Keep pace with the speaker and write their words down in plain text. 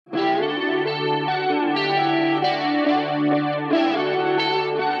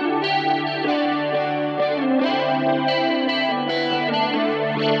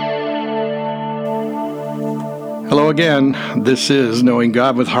again. This is Knowing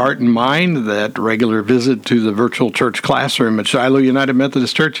God with Heart and Mind, that regular visit to the virtual church classroom at Shiloh United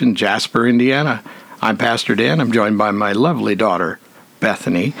Methodist Church in Jasper, Indiana. I'm Pastor Dan. I'm joined by my lovely daughter,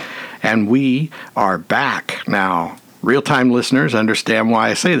 Bethany, and we are back now. Real-time listeners understand why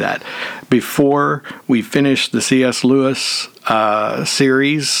I say that. Before we finished the C.S. Lewis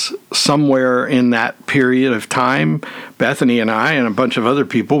series, somewhere in that period of time, Bethany and I and a bunch of other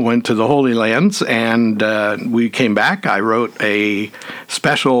people went to the Holy Lands, and we came back. I wrote a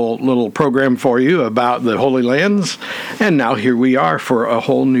special little program for you about the Holy Lands, and now here we are for a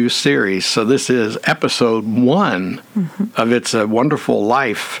whole new series. So this is episode 1 of It's a Wonderful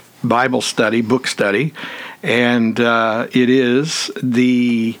Life Bible study, book study, and it is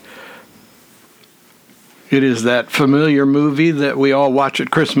that familiar movie that we all watch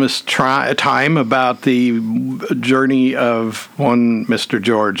at Christmas time about the journey of one Mr.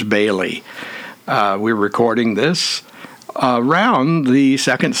 George Bailey. We're recording this around the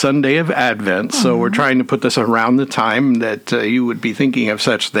second Sunday of Advent, so we're trying to put this around the time that you would be thinking of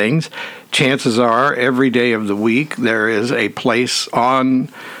such things. Chances are every day of the week there is a place on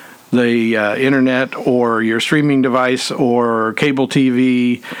the internet or your streaming device or cable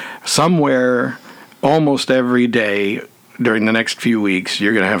TV, somewhere almost every day during the next few weeks,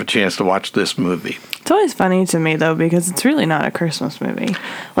 you're going to have a chance to watch this movie. It's always funny to me, though, because it's really not a Christmas movie.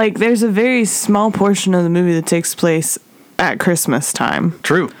 Like, there's a very small portion of the movie that takes place at Christmas time.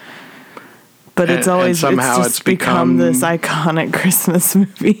 True. But it's always, it's become this iconic Christmas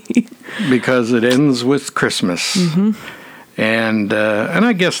movie. Because it ends with Christmas. Mm-hmm. And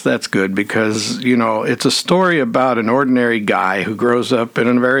I guess that's good because, you know, it's a story about an ordinary guy who grows up in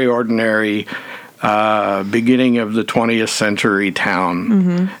a very ordinary beginning of the 20th century town.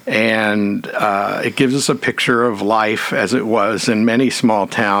 Mm-hmm. And it gives us a picture of life as it was in many small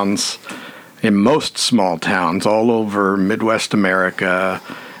towns, in most small towns all over Midwest America.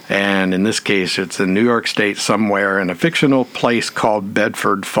 And in this case, it's in New York State somewhere in a fictional place called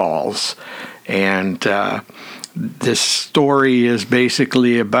Bedford Falls. And this story is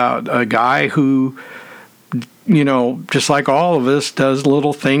basically about a guy who, you know, just like all of us, does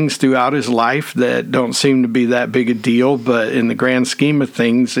little things throughout his life that don't seem to be that big a deal. But in the grand scheme of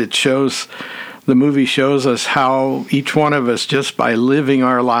things, the movie shows us how each one of us, just by living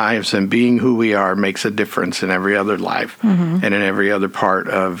our lives and being who we are, makes a difference in every other life and in every other part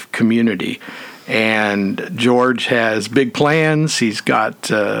of community. And George has big plans. He's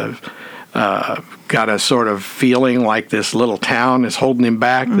got a sort of feeling like this little town is holding him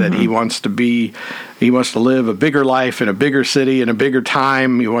back, that he wants to live a bigger life in a bigger city in a bigger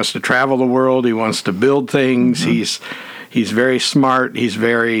time. He wants to travel the world. He wants to build things. He's very smart. He's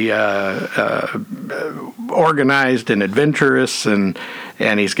very organized and adventurous, and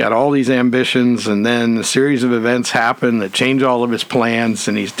he's got all these ambitions. And then a series of events happen that change all of his plans,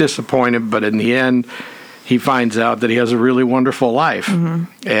 and he's disappointed. But in the end, he finds out that he has a really wonderful life.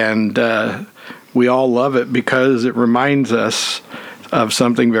 And we all love it because it reminds us of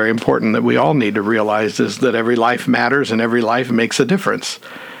something very important that we all need to realize, is that every life matters and every life makes a difference.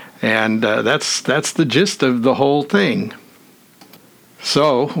 And that's the gist of the whole thing.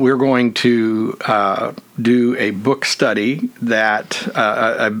 So we're going to do a book study that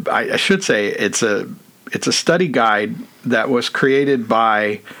I should say it's a study guide that was created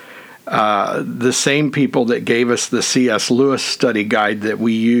by the same people that gave us the C.S. Lewis study guide that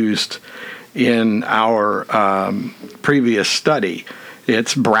we used in our previous study.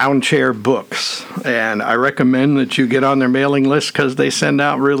 It's Brown Chair Books, and I recommend that you get on their mailing list because they send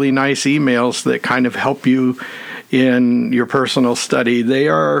out really nice emails that kind of help you in your personal study. They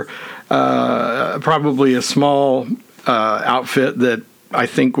are probably a small outfit that I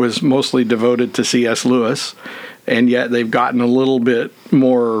think was mostly devoted to C.S. Lewis, and yet they've gotten a little bit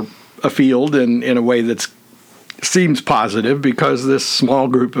more afield in a way that seems positive, because this small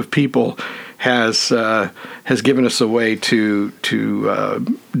group of people has given us a way to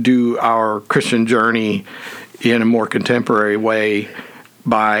do our Christian journey in a more contemporary way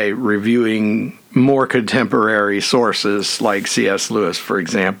by reviewing more contemporary sources like C.S. Lewis, for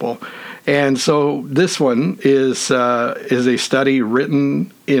example. And so this one is a study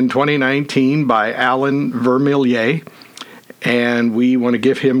written in 2019 by Alan Vermillier, and we want to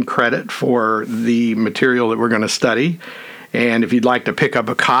give him credit for the material that we're going to study. And if you'd like to pick up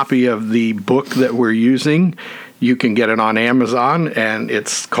a copy of the book that we're using, you can get it on Amazon, and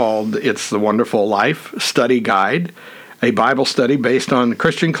it's called It's the Wonderful Life Study Guide, a Bible study based on the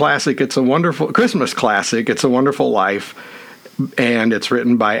Christian classic, It's a Wonderful Christmas classic, It's a Wonderful Life, and it's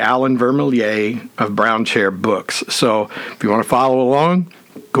written by Alan Vermillier of Brown Chair Books. So if you want to follow along,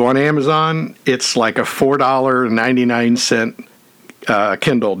 Go on Amazon. It's like a $4.99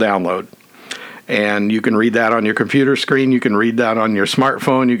 Kindle download. And you can read that on your computer screen. You can read that on your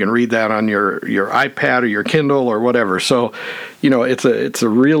smartphone. You can read that on your iPad or your Kindle or whatever. So, it's a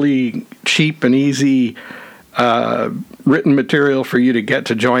really cheap and easy written material for you to get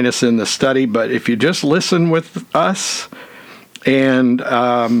to join us in the study. But if you just listen with us and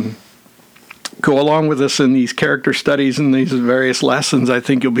go along with us in these character studies and these various lessons, I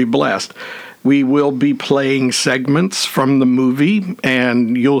think you'll be blessed. We will be playing segments from the movie,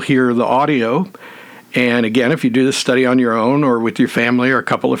 and you'll hear the audio. And again, if you do this study on your own or with your family or a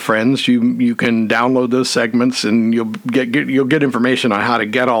couple of friends, you can download those segments, and you'll get information on how to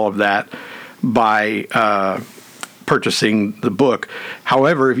get all of that by purchasing the book.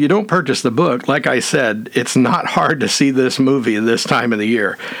 However, if you don't purchase the book, like I said, it's not hard to see this movie this time of the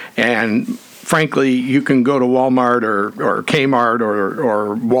year. And frankly, you can go to Walmart or Kmart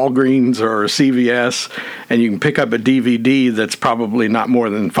or Walgreens or CVS, and you can pick up a DVD that's probably not more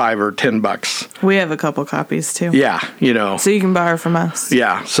than $5 or $10. We have a couple copies too. Yeah, So you can borrow from us.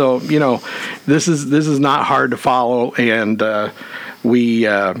 Yeah, so this is not hard to follow, and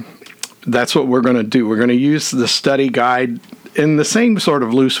that's what we're going to do. We're going to use the study guide in the same sort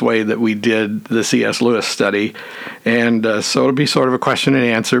of loose way that we did the C.S. Lewis study. And so it'll be sort of a question and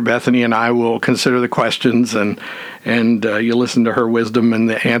answer. Bethany and I will consider the questions, and you'll listen to her wisdom and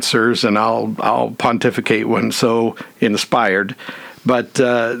the answers, and I'll pontificate when so inspired. But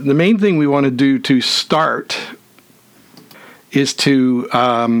the main thing we want to do to start is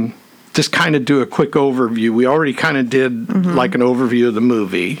to just kind of do a quick overview. We already kind of did like an overview of the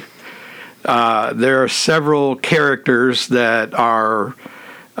movie. There are several characters that are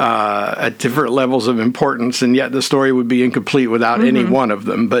at different levels of importance, and yet the story would be incomplete without any one of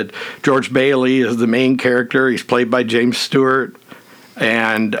them. But George Bailey is the main character. He's played by James Stewart,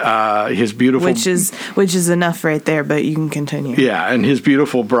 and his beautiful... Which is enough right there, but you can continue. Yeah, and his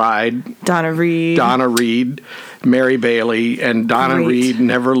beautiful bride... Donna Reed, Mary Bailey, and Donna Reed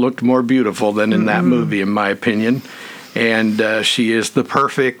never looked more beautiful than in that movie, in my opinion. And she is the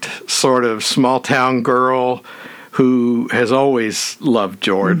perfect sort of small-town girl who has always loved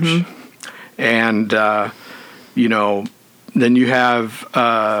George. And, then you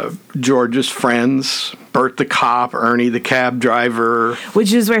have George's friends, Bert the cop, Ernie the cab driver.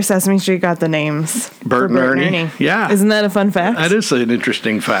 Which is where Sesame Street got the names. Bert and Ernie. Yeah. Isn't that a fun fact? That is an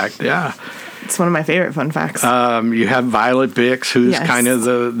interesting fact, yeah. It's one of my favorite fun facts. You have Violet Bix, who's kind of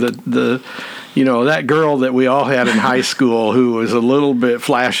the that girl that we all had in high school who was a little bit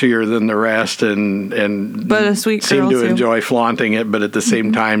flashier than the rest and but a sweet girl seemed to too. Enjoy flaunting it, but at the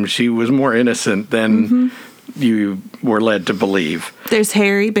same time she was more innocent than you were led to believe. There's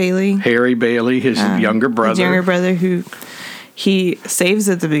Harry Bailey, his younger brother. Who he saves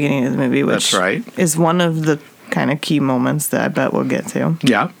at the beginning of the movie, which is one of the kind of key moments that I bet we'll get to.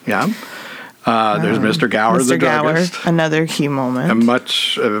 Yeah. There's Mr. Gower, the druggist. Another key moment.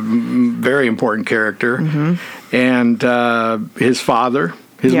 A very important character. And his father,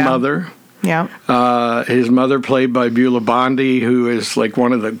 his mother. Yeah. His mother, played by Beulah Bondi, who is like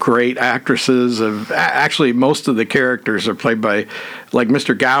one of the great actresses actually, most of the characters are played by, like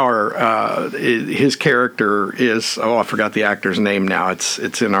Mr. Gower, his character is, I forgot the actor's name now.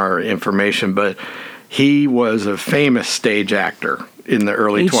 It's in our information, but he was a famous stage actor in the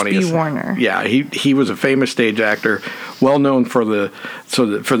early 20th. H.B. Warner. Yeah, he was a famous stage actor, well known for the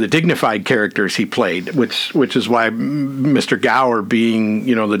dignified characters he played, which is why Mr. Gower being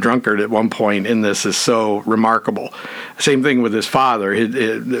the drunkard at one point in this is so remarkable. Same thing with his father.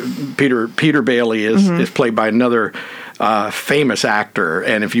 Peter Bailey is played by another famous actor,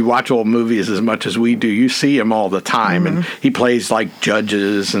 and if you watch old movies as much as we do, you see him all the time, and he plays like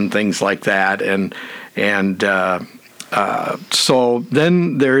judges and things like that, and so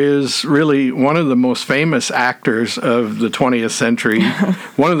then there is really one of the most famous actors of the 20th century,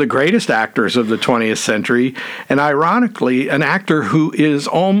 one of the greatest actors of the 20th century, and ironically, an actor who is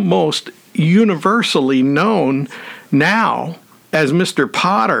almost universally known now as Mr.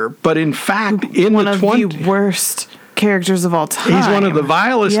 Potter, but in fact, in one the of the worst characters of all time. He's one of the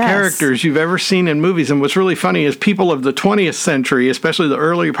vilest characters you've ever seen in movies. And what's really funny is people of the 20th century, especially the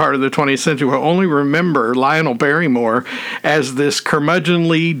early part of the 20th century, will only remember Lionel Barrymore as this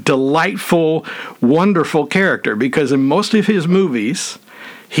curmudgeonly, delightful, wonderful character, because in most of his movies,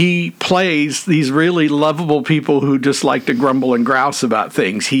 he plays these really lovable people who just like to grumble and grouse about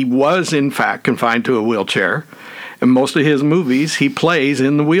things. He was, in fact, confined to a wheelchair. In most of his movies, he plays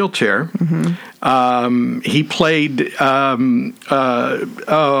in the wheelchair. He played, in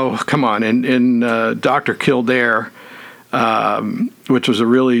Dr. Kildare, which was a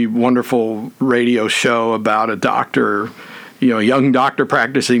really wonderful radio show about a doctor, a young doctor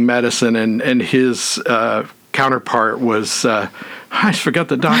practicing medicine, and his counterpart was, I forgot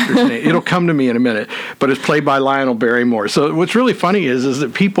the doctor's name. It'll come to me in a minute, but it's played by Lionel Barrymore. So what's really funny is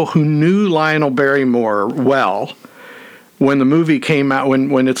that people who knew Lionel Barrymore well, when the movie came out,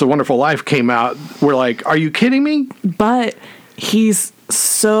 when It's a Wonderful Life came out, were like, are you kidding me? But he's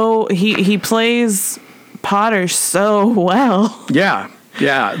he plays Potter so well. Yeah.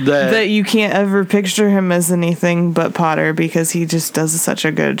 That you can't ever picture him as anything but Potter, because he just does such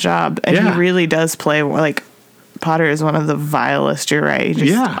a good job. And he really does play, like, Potter is one of the vilest, you're right.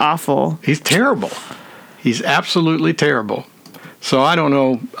 Just awful. He's terrible. He's absolutely terrible. So I don't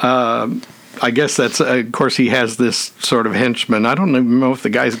know. I guess that's, of course, he has this sort of henchman. I don't even know if the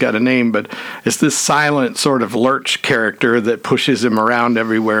guy's got a name, but it's this silent sort of lurch character that pushes him around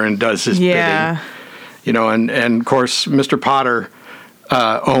everywhere and does his bidding. And of course, Mr. Potter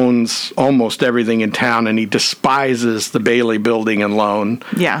owns almost everything in town, and he despises the Bailey Building and Loan.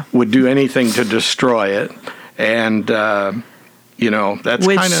 Yeah. Would do anything to destroy it. And, that's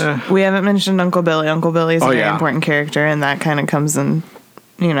kind of... We haven't mentioned Uncle Billy. Uncle Billy is a very important character, and that kind of comes in,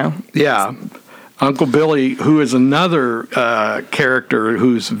 Yeah. Uncle Billy, who is another character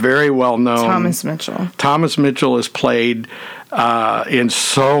who's very well known. Thomas Mitchell. Thomas Mitchell is played in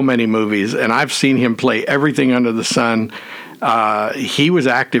so many movies, and I've seen him play everything under the sun. He was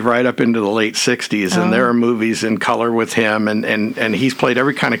active right up into the late 60s, and there are movies in color with him, and he's played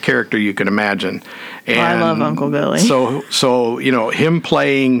every kind of character you can imagine. And I love Uncle Billy. So him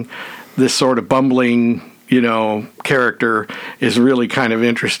playing this sort of bumbling, character is really kind of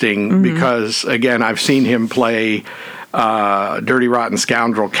interesting because, again, I've seen him play Dirty Rotten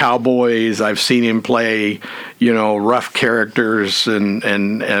Scoundrel cowboys. I've seen him play, rough characters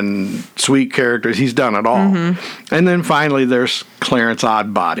and sweet characters. He's done it all. And then finally there's Clarence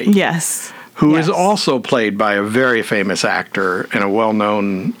Odbody. Yes. Who is also played by a very famous actor and a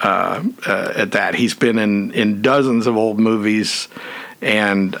well-known at that. He's been in dozens of old movies,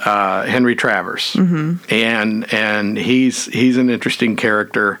 and Henry Travers. And he's an interesting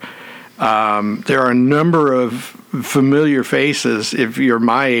character. There are a number of familiar faces. If you're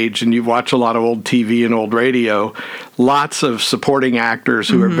my age and you watch a lot of old TV and old radio, lots of supporting actors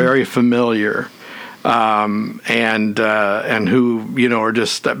who are very familiar, and who are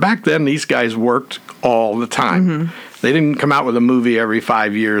just, back then these guys worked all the time. They didn't come out with a movie every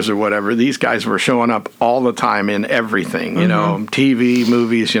 5 years or whatever. These guys were showing up all the time in everything, TV,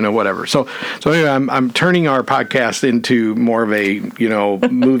 movies, whatever. So anyway, I'm turning our podcast into more of a,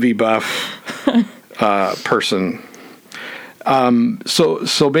 movie buff person.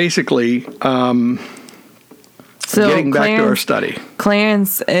 So basically, getting back to our study.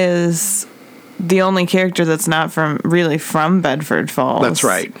 Clarence is the only character that's not from Bedford Falls. That's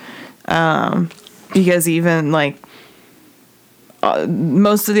right. Because even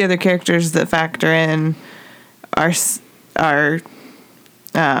most of the other characters that factor in are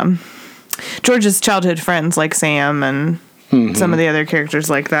George's childhood friends, like Sam and some of the other characters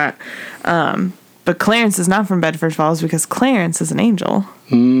like that. But Clarence is not from Bedford Falls because Clarence is an angel.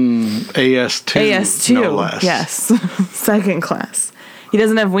 AS2. AS2. No less. Yes. Second class. He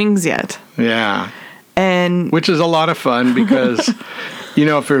doesn't have wings yet. Yeah. And which is a lot of fun because,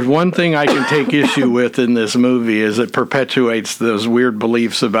 if there's one thing I can take issue with in this movie is it perpetuates those weird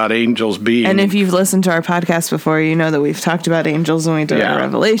beliefs about angels being. And if you've listened to our podcast before, you know that we've talked about angels when we did our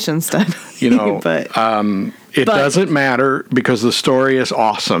Revelation study. But it doesn't matter because the story is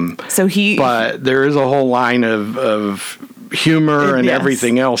awesome. But there is a whole line of humor and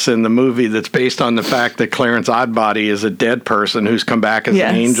everything else in the movie that's based on the fact that Clarence Odbody is a dead person who's come back as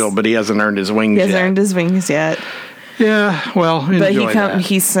an angel, but he hasn't earned his wings yet. He hasn't earned his wings yet. Yeah, well, but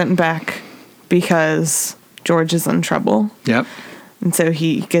he's sent back because George is in trouble. Yep. And so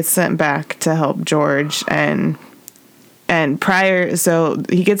he gets sent back to help George, so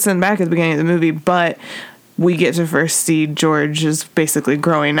he gets sent back at the beginning of the movie, but we get to first see George is basically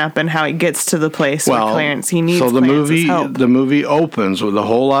growing up and how he gets to the place where Clarence needs Clarence's help. The movie opens with a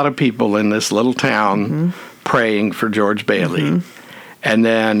whole lot of people in this little town praying for George Bailey, and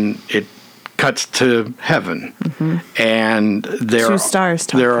then it cuts to heaven, and there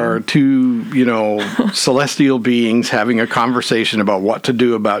are two celestial beings having a conversation about what to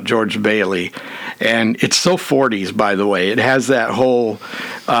do about George Bailey. And it's so 40s, by the way. It has that whole,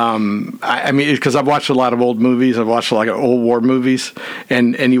 because I've watched a lot of old movies. I've watched a lot of old war movies.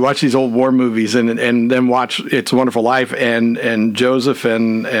 And you watch these old war movies and then watch It's a Wonderful Life and Joseph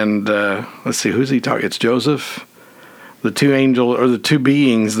and let's see, who's he talking? It's Joseph. the two angel or the two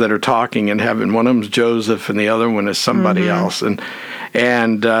beings that are talking in heaven. One of them's Joseph, and the other one is somebody else, and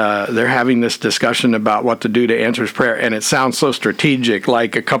they're having this discussion about what to do to answer his prayer, and it sounds so strategic,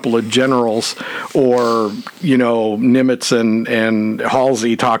 like a couple of generals, or Nimitz and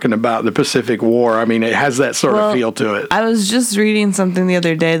Halsey talking about the Pacific War. I mean, it has that sort of feel to it. I was just reading something the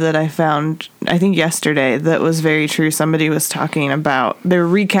other day that I found, I think yesterday, that was very true. Somebody was talking about, they're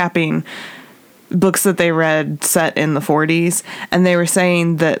recapping books that they read set in the 40s, and they were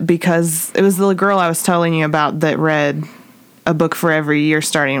saying that because it was the girl I was telling you about that read a book for every year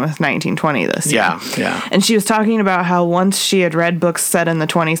starting with 1920 this year. Yeah. And she was talking about how once she had read books set in the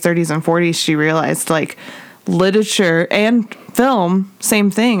 20s, 30s, and 40s, she realized, like, literature and film,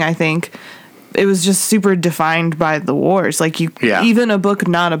 same thing, I think. It was just super defined by the wars. Like, even a book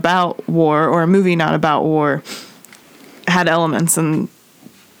not about war or a movie not about war had elements, and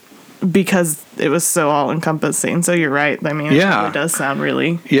because it was so all-encompassing. So you're right. I mean, it really does sound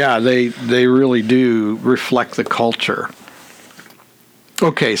really... Yeah, they really do reflect the culture.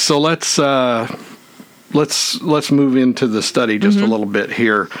 Okay, so let's move into the study just a little bit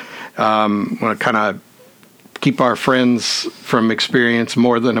here. I want to kind of keep our friends from experience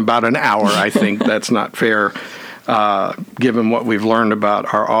more than about an hour. I think that's not fair, given what we've learned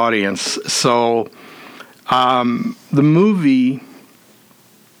about our audience. So the movie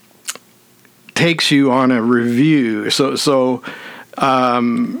takes you on a review. So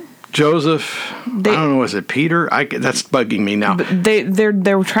Joseph, I don't know, was it Peter? That's bugging me now.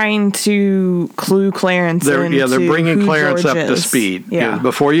 They're trying to clue Clarence in. Yeah, they're bringing Clarence up to speed. Yeah.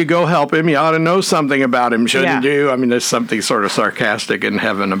 Before you go help him, you ought to know something about him, shouldn't you? I mean, there's something sort of sarcastic in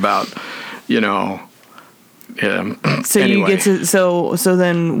heaven about, Yeah. So anyway. You get to so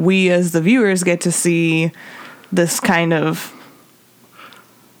then we as the viewers get to see this kind of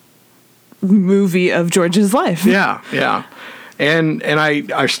movie of George's life. Yeah. And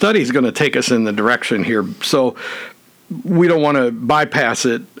our study is going to take us in the direction here, so we don't want to bypass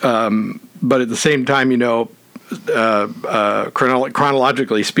it. But at the same time,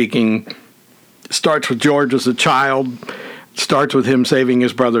 chronologically speaking, starts with George as a child, starts with him saving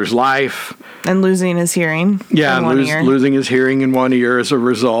his brother's life. And losing his hearing. Yeah, losing his hearing in one ear as a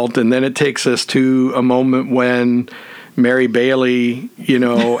result. And then it takes us to a moment when Mary Bailey,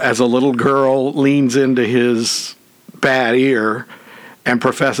 as a little girl, leans into his bad ear and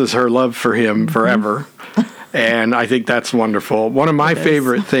professes her love for him forever. And I think that's wonderful. One of my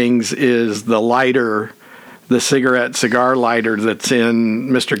favorite things is the cigar lighter that's in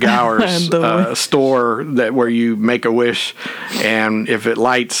Mr. Gower's store, where you make a wish, and if it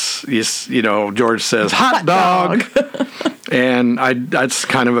lights, George says, "Hot dog." And that's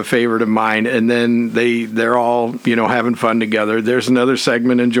kind of a favorite of mine. And then they're all, having fun together. There's another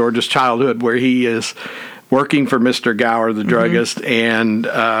segment in George's childhood where he is working for Mr. Gower, the druggist, and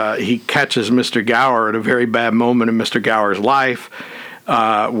he catches Mr. Gower at a very bad moment in Mr. Gower's life,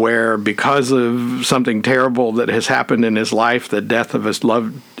 where because of something terrible that has happened in his life, the death of his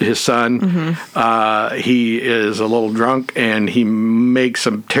son, he is a little drunk, and he makes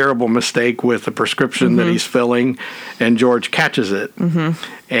a terrible mistake with the prescription that he's filling, and George catches it.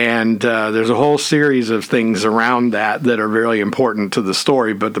 And there's a whole series of things around that are really important to the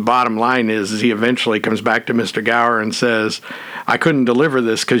story, but the bottom line is he eventually comes back to Mr. Gower and says, "I couldn't deliver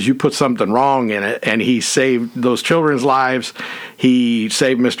this because you put something wrong in it," and he saved those children's lives. He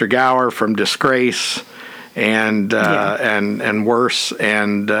saved Mr. Gower from disgrace and worse,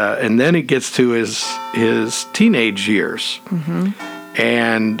 and then it gets to his teenage years,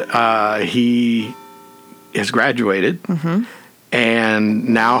 and he has graduated, and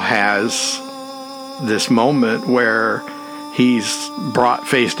now has this moment where he's brought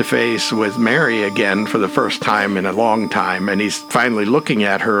face to face with Mary again for the first time in a long time, and he's finally looking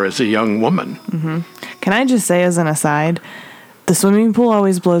at her as a young woman. Can I just say as an aside, the swimming pool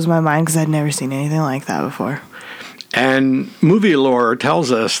always blows my mind because I'd never seen anything like that before. And movie lore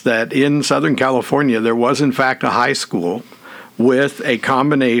tells us that in Southern California there was in fact a high school with a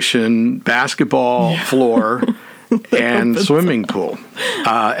combination basketball floor and swimming pool.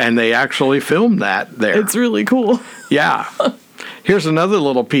 And they actually filmed that there. It's really cool. Yeah. Here's another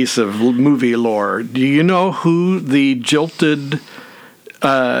little piece of movie lore. Do you know who the jilted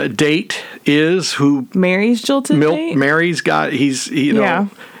date is? Who Mary's jilted date? Mary's got,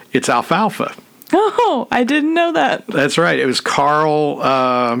 it's Alfalfa. Oh, I didn't know that. That's right. It was Carl,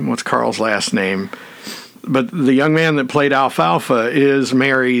 what's Carl's last name? But the young man that played Alfalfa is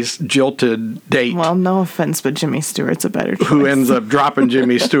Mary's jilted date. Well, no offense, but Jimmy Stewart's a better choice. Who ends up dropping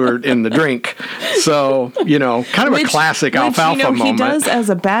Jimmy Stewart in the drink. So, kind of a classic Alfalfa moment. He does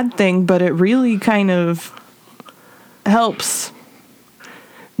as a bad thing, but it really kind of helps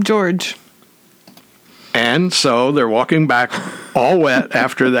George. And so they're walking back all wet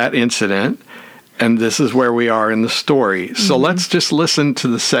after that incident, and this is where we are in the story. So let's just listen to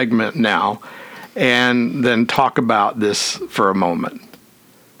the segment now and then talk about this for a moment.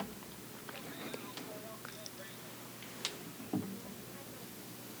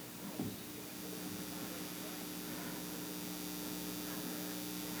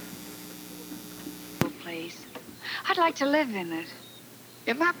 I'd like to live in it.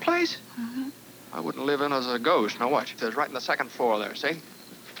 In that place? Mm-hmm. I wouldn't live in as a ghost. Now watch. It's right in the second floor there, see?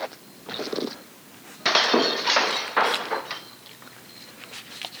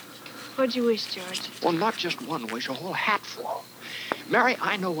 What'd you wish, George? Well, not just one wish, a whole hatful. Mary,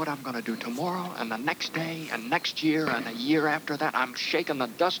 I know what I'm going to do tomorrow and the next day and next year and a year after that. I'm shaking the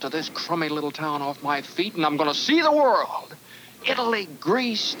dust of this crummy little town off my feet, and I'm going to see the world. Italy,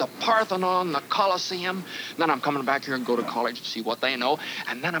 Greece, the Parthenon, the Colosseum. Then I'm coming back here and go to college to see what they know.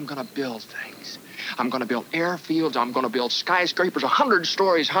 And then I'm going to build things. I'm going to build airfields. I'm going to build skyscrapers 100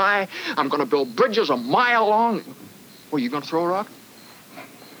 stories high. I'm going to build bridges a mile long. Were you going to throw a rock?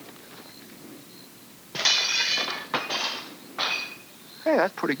 Hey,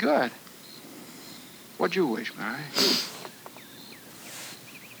 that's pretty good. What'd you wish, Mary?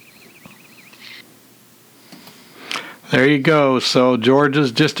 There you go. So George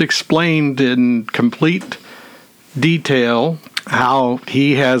has just explained in complete detail how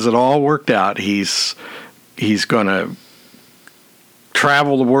he has it all worked out. He's going to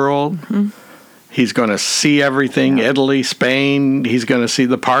travel the world. Mm-hmm. He's going to see everything, Italy, Spain. He's going to see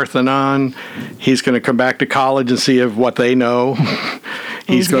the Parthenon. He's going to come back to college and see what they know.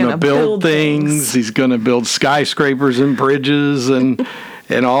 He's going to build things. He's going to build skyscrapers and bridges and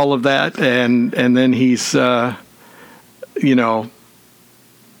and all of that. And then he's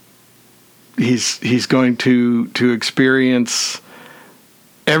he's going to experience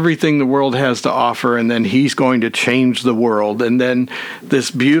everything the world has to offer, and then he's going to change the world. And then this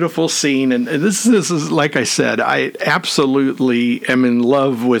beautiful scene, and this is like I said, I absolutely am in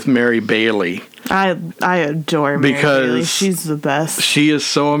love with Mary Bailey. I adore Mary Bailey. She's the best. She is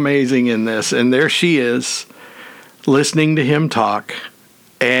so amazing in this, and there she is, listening to him talk,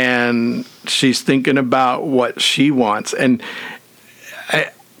 and she's thinking about what she wants. And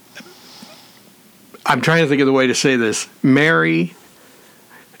I'm trying to think of the way to say this. Mary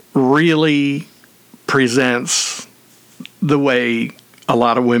really presents the way a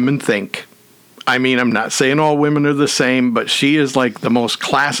lot of women think. I mean, I'm not saying all women are the same, but she is like the most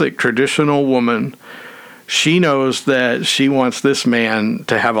classic traditional woman. She knows that she wants this man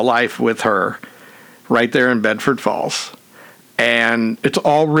to have a life with her right there in Bedford Falls. And it's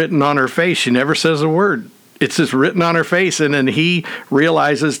all written on her face. She never says a word. It's just written on her face, and then he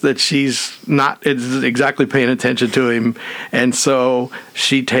realizes that she's not exactly paying attention to him, and so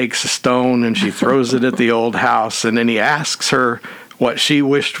she takes a stone and she throws it at the old house, and then he asks her what she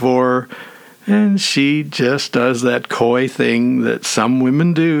wished for, and she just does that coy thing that some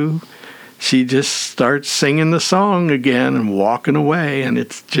women do. She just starts singing the song again and walking away, and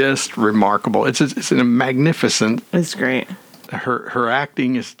it's just remarkable. It's a magnificent. It's great. Her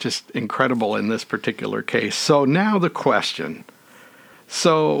acting is just incredible in this particular case. So now the question.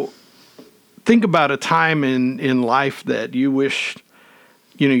 So think about a time in life that you wished,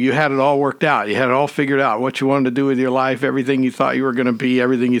 you had it all worked out. You had it all figured out, what you wanted to do with your life, everything you thought you were going to be,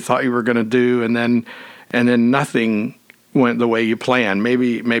 everything you thought you were going to do, and then nothing went the way you planned.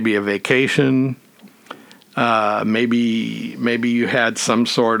 Maybe a vacation. Maybe you had some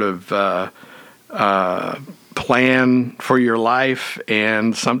sort of plan for your life,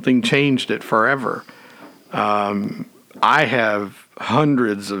 and something changed it forever. I have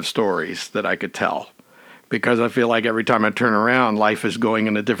hundreds of stories that I could tell, because I feel like every time I turn around, life is going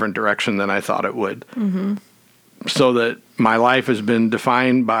in a different direction than I thought it would. Mm-hmm. So that my life has been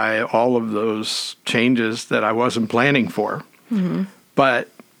defined by all of those changes that I wasn't planning for. Mm-hmm. But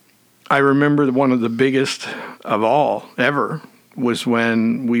I remember one of the biggest of all ever was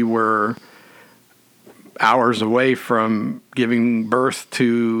when we were hours away from giving birth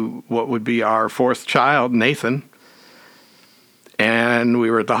to what would be our fourth child, Nathan. And we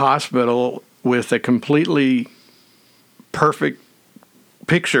were at the hospital with a completely perfect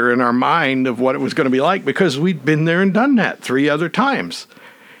picture in our mind of what it was going to be like, because we'd been there and done that 3 other times.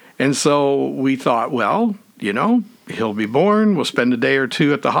 And so we thought, well, he'll be born, we'll spend a day or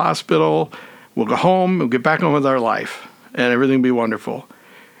two at the hospital, we'll go home, we'll get back on with our life, and everything will be wonderful.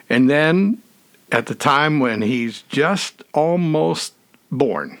 And then at the time when he's just almost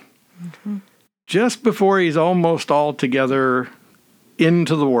born, mm-hmm. just before he's almost altogether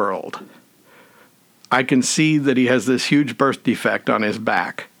into the world, I can see that he has this huge birth defect on his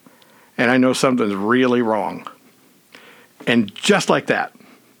back, and I know something's really wrong. And just like that,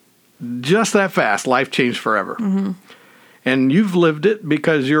 just that fast, life changed forever. Mm-hmm. And you've lived it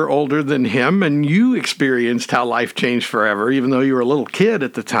because you're older than him, and you experienced how life changed forever, even though you were a little kid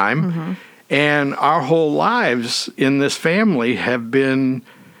at the time. Mm-hmm. And our whole lives in this family have been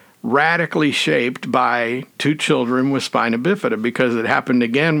radically shaped by 2 children with spina bifida, because it happened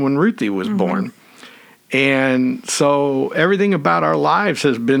again when Ruthie was born. And so everything about our lives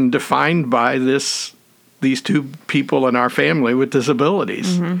has been defined by these 2 people in our family with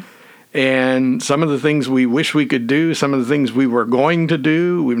disabilities. Mm-hmm. And some of the things we wish we could do, some of the things we were going to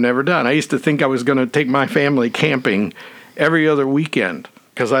do, we've never done. I used to think I was going to take my family camping every other weekend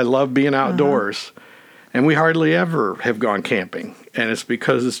because I love being outdoors. And we hardly ever have gone camping. And it's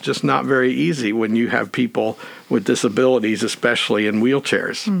because it's just not very easy when you have people with disabilities, especially in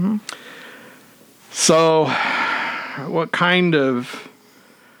wheelchairs. Mm-hmm. So what kind of...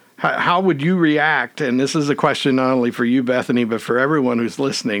 How would you react? And this is a question not only for you, Bethany, but for everyone who's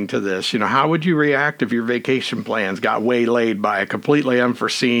listening to this. How would you react if your vacation plans got waylaid by a completely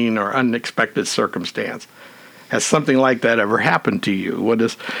unforeseen or unexpected circumstance? Has something like that ever happened to you?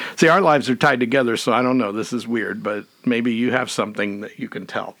 See, our lives are tied together, so I don't know. This is weird, but maybe you have something that you can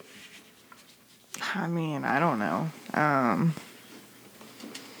tell. I mean, I don't know.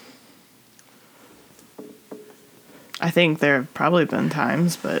 I think there have probably been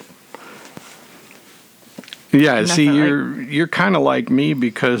times, but yeah. See, you're kind of like me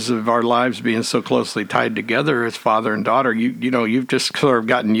because of our lives being so closely tied together as father and daughter. You've just sort of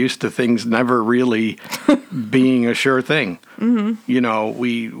gotten used to things never really being a sure thing. Mm-hmm.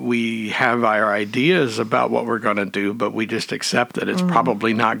 We have our ideas about what we're going to do, but we just accept that it's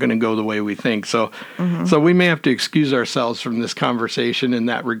probably not going to go the way we think. So we may have to excuse ourselves from this conversation in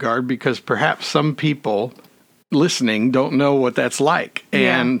that regard, because perhaps some people listening don't know what that's like.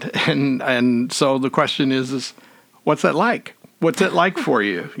 Yeah. And so the question is what's that like? What's it like for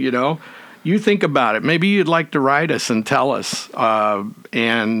you? You think about it. Maybe you'd like to write us and tell us,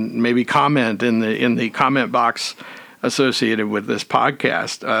 and maybe comment in the comment box associated with this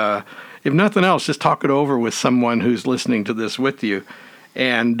podcast. If nothing else, just talk it over with someone who's listening to this with you.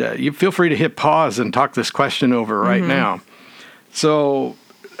 And you feel free to hit pause and talk this question over right now. So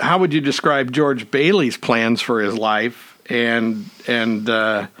how would you describe George Bailey's plans for his life, and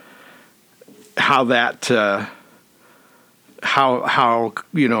how that how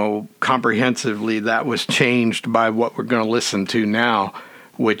comprehensively that was changed by what we're going to listen to now,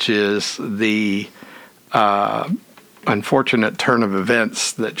 which is the unfortunate turn of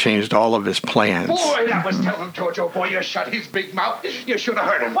events that changed all of his plans. Boy, that was telling, George. Oh boy, you shut his big mouth. You should have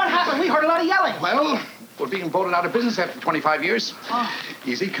heard him. What happened? We heard a lot of yelling. Well, we're being voted out of business after 25 years. Oh.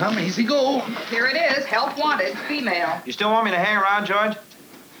 Easy come, easy go. Here it is. Help wanted. Female. You still want me to hang around, George?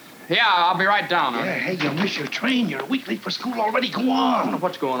 Yeah, I'll be right down. Yeah, hey, you miss your train. You're a week late for school already. Go on. I wonder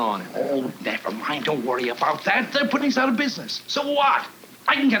what's going on. Oh, never mind. Don't worry about that. They're putting us out of business. So what?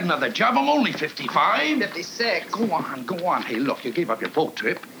 I can get another job. I'm only 55. 56. Go on. Hey, look, you gave up your boat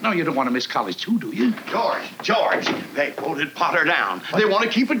trip. Now you don't want to miss college too, do you? George, they voted Potter down. What? They want to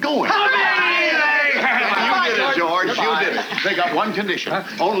keep it going. You did it, George. You did it. They got one condition. Huh?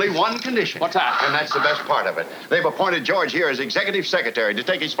 Only one condition. What's that? And that's the best part of it. They've appointed George here as executive secretary to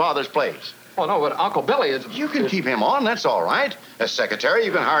take his father's place. Oh, no, but Uncle Billy is... You can keep him on, that's all right. As secretary,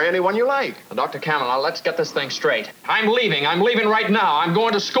 you can hire anyone you like. Dr. Cannon, now let's get this thing straight. I'm leaving right now. I'm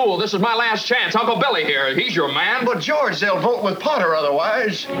going to school. This is my last chance. Uncle Billy here, he's your man. But, George, they'll vote with Potter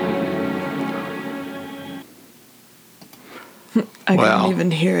otherwise. I couldn't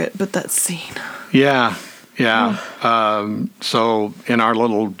even hear it, but that scene. Yeah. So in our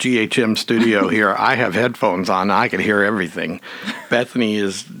little GHM studio here, I have headphones on. I can hear everything. Bethany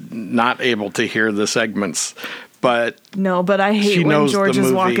is not able to hear the segments, but I hate when George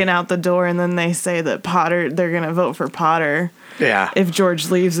is walking out the door and then they say that they're going to vote for Potter. Yeah. If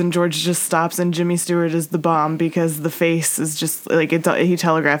George leaves and George just stops and Jimmy Stewart is the bomb, because the face is just like he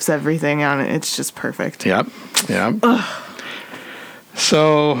telegraphs everything on it. It's just perfect. Yep. Ugh.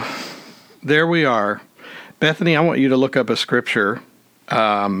 So there we are. Bethany, I want you to look up a scripture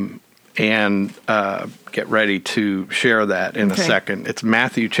and get ready to share that in a second. It's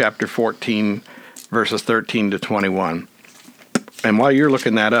Matthew chapter 14, verses 13 to 21. And while you're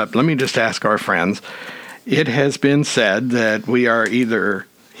looking that up, let me just ask our friends. It has been said that we are either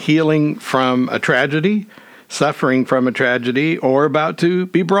healing from a tragedy, suffering from a tragedy, or about to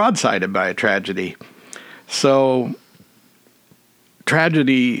be broadsided by a tragedy. So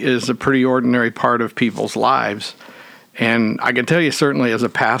tragedy is a pretty ordinary part of people's lives. And I can tell you, certainly as a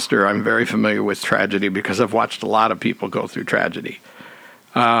pastor, I'm very familiar with tragedy because I've watched a lot of people go through tragedy.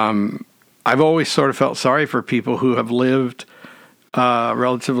 I've always sort of felt sorry for people who have lived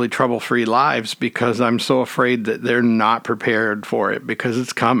relatively trouble-free lives because I'm so afraid that they're not prepared for it because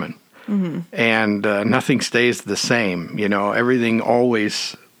it's coming. Mm-hmm. And nothing stays the same. You know, everything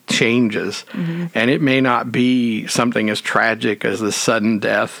always changes. Mm-hmm. And it may not be something as tragic as the sudden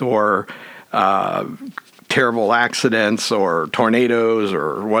death or terrible accidents or tornadoes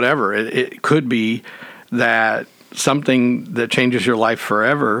or whatever. It could be that something that changes your life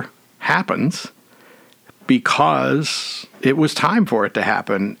forever happens because it was time for it to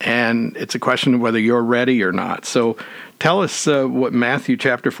happen, and it's a question of whether you're ready or not. So tell us what Matthew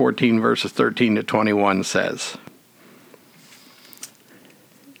chapter 14, verses 13 to 21 says.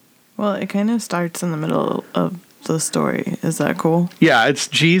 Well, it kind of starts in the middle of the story. Is that cool? Yeah, it's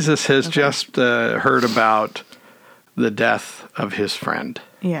Jesus has just heard about the death of his friend.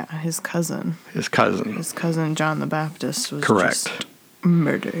 Yeah, his cousin. His cousin John the Baptist was correct. Just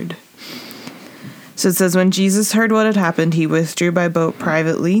murdered. So it says, when Jesus heard what had happened, he withdrew by boat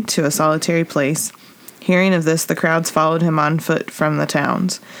privately to a solitary place. Hearing of this, the crowds followed him on foot from the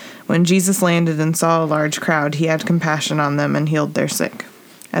towns. When Jesus landed and saw a large crowd, he had compassion on them and healed their sick.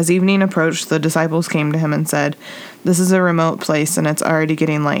 As evening approached, the disciples came to him and said, "This is a remote place, and it's already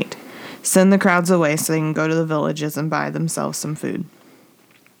getting late. Send the crowds away so they can go to the villages and buy themselves some food."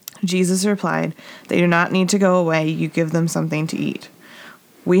 Jesus replied, "They do not need to go away. You give them something to eat."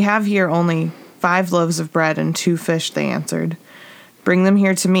 "We have here only 5 loaves of bread and 2 fish," they answered. "Bring them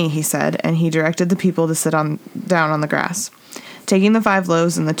here to me," he said, and he directed the people to sit down on the grass. Taking the 5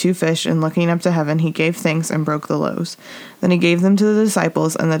 loaves and the 2 fish and looking up to heaven, he gave thanks and broke the loaves. Then he gave them to the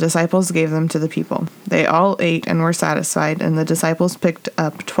disciples, and the disciples gave them to the people. They all ate and were satisfied, and the disciples picked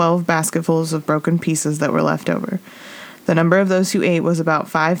up 12 basketfuls of broken pieces that were left over. The number of those who ate was about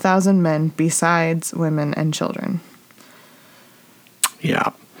 5,000 men, besides women and children. Yeah.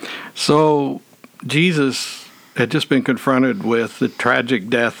 So Jesus had just been confronted with the tragic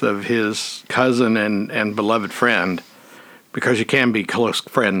death of his cousin and beloved friend, because you can be close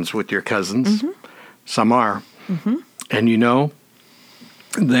friends with your cousins. Mm-hmm. Some are. Mm-hmm. And you know,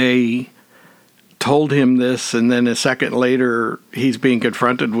 they told him this, and then a second later, he's being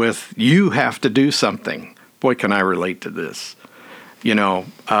confronted with, "You have to do something." Boy, can I relate to this. You know,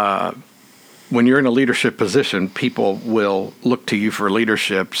 when you're in a leadership position, people will look to you for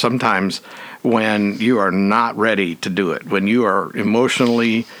leadership sometimes when you are not ready to do it, when you are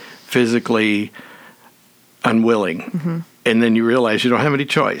emotionally, physically unwilling. Mm-hmm. And then you realize you don't have any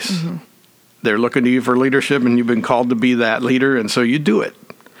choice. Mm-hmm. They're looking to you for leadership, and you've been called to be that leader, and so you do it.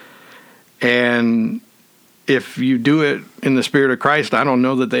 And if you do it in the Spirit of Christ, I don't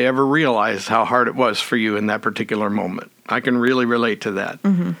know that they ever realize how hard it was for you in that particular moment. I can really relate to that.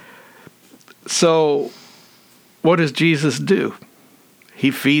 Mm-hmm. So what does Jesus do? He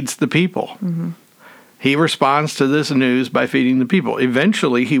feeds the people. Mm-hmm. He responds to this news by feeding the people.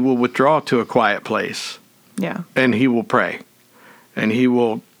 Eventually, he will withdraw to a quiet place. Yeah. And he will pray. And he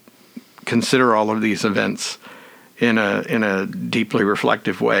will consider all of these events in a deeply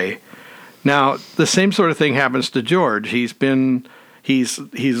reflective way. Now, the same sort of thing happens to George. He's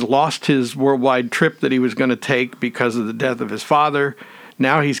lost his worldwide trip that he was going to take because of the death of his father.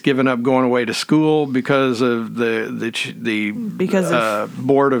 Now he's given up going away to school because of the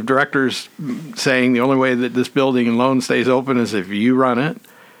board of directors saying the only way that this building and loan stays open is if you run it.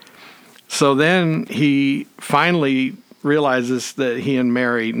 So then he finally realizes that he and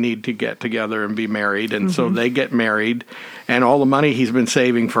Mary need to get together and be married, and so they get married, and all the money he's been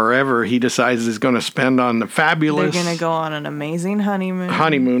saving forever, he decides he's going to spend on the fabulous... They're going to go on an amazing honeymoon.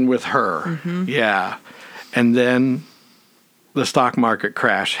 Honeymoon with her, yeah. And then the stock market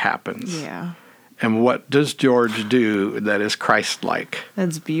crash happens. Yeah. And what does George do that is Christ-like?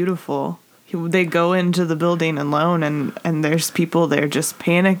 That's beautiful. They go into the building and loan, and there's people there just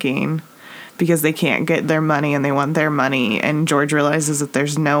panicking because they can't get their money and they want their money. And George realizes that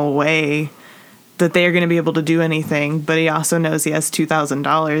there's no way that they are going to be able to do anything. But he also knows he has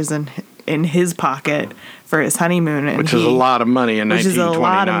 $2,000 in his pocket for his honeymoon. And which is a lot of money in 1929. Which is a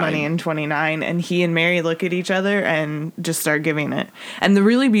lot of money in 29. And he and Mary look at each other and just start giving it. And the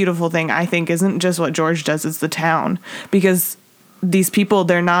really beautiful thing, I think, isn't just what George does, it's the town. Because these people,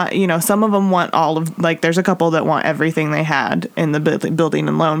 they're not, some of them want all of, there's a couple that want everything they had in the building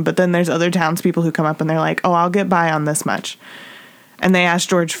and loan, but then there's other townspeople who come up and they're like, "Oh, I'll get by on this much." And they ask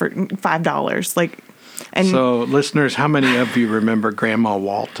George for $5. And so, listeners, how many of you remember Grandma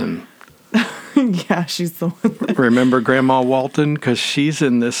Walton? Yeah, she's the one. Remember Grandma Walton? Because she's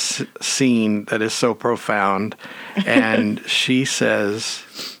in this scene that is so profound. And she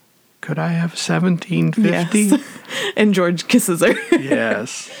says, could I have 1750? Yes. And George kisses her.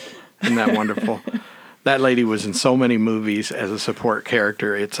 Yes. Isn't that wonderful? That lady was in so many movies as a support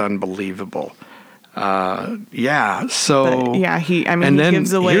character. It's unbelievable. Yeah. So. But yeah, he then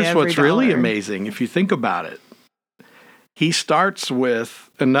gives away here's every what's really dollar. amazing if you think about it. He starts with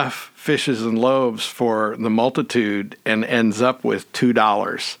enough fishes and loaves for the multitude and ends up with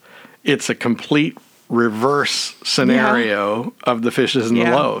 $2. It's a complete reverse scenario of the fishes and the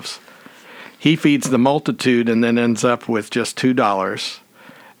loaves. He feeds the multitude and then ends up with just $2.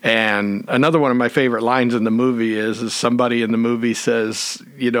 And another one of my favorite lines in the movie is somebody in the movie says,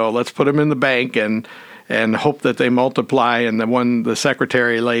 let's put them in the bank and hope that they multiply. And the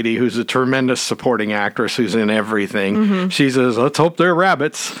secretary lady, who's a tremendous supporting actress who's in everything, she says, let's hope they're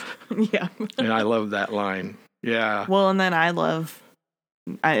rabbits. Yeah. And I love that line. Yeah. Well, and then I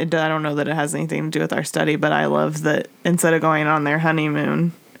don't know that it has anything to do with our study, but I love that instead of going on their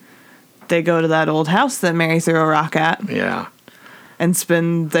honeymoon, they go to that old house that Mary threw a rock at. Yeah. And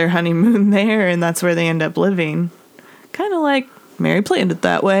spend their honeymoon there, and that's where they end up living. Kind of like Mary planned it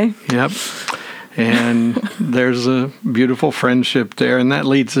that way. Yep. And there's a beautiful friendship there, and that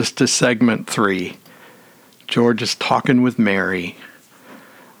leads us to segment 3. George is talking with Mary,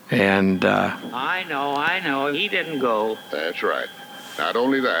 and I know. He didn't go. That's right. Not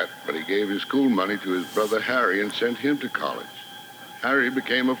only that, but he gave his school money to his brother Harry and sent him to college. Harry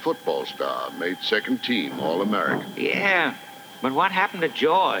became a football star, made second team All-American. Yeah, but what happened to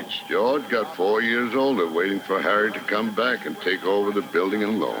George? George got 4 years older, waiting for Harry to come back and take over the building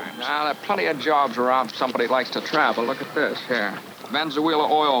and loans. Now, there are plenty of jobs around if somebody likes to travel. Look at this, here.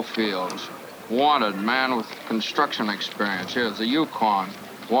 Venezuela oil fields. Wanted, man with construction experience. Here's the Yukon.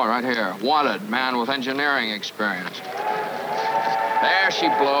 Right here. Wanted, man with engineering experience. There she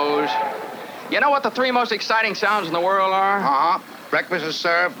blows. You know what the 3 most exciting sounds in the world are? Uh-huh. Breakfast is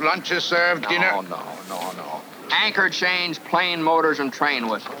served, lunch is served, dinner. No. Anchor chains, plane motors, and train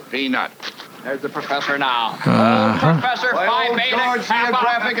whistles. Peanut. There's the professor now. Professor Phi Beta George,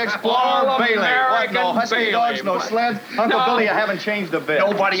 Geographic Explorer Bailey. What, no husky dogs, no sleds? Uncle Billy, you haven't changed a bit.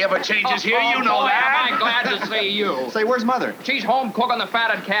 Nobody ever changes here, you know that. Am I glad to see you. Say, where's Mother? She's home cooking the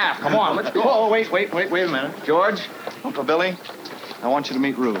fatted calf. Come on, let's go. Oh, wait a minute. George, Uncle Billy, I want you to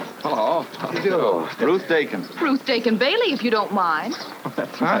meet Ruth. Hello. How do you do? Ruth Dakin. Ruth Dakin Bailey, if you don't mind.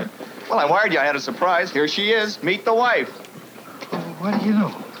 That's right. Well, I wired you. I had a surprise. Here she is. Meet the wife. Oh, what do you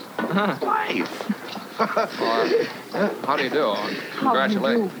know? Wife. How do you do?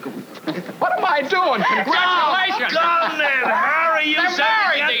 Congratulations. What am I doing? Congratulations. Darn it, Harry, you They're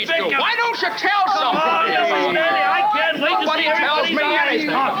married, these two. Why don't you tell somebody? I can't wait to Nobody see tells me anything.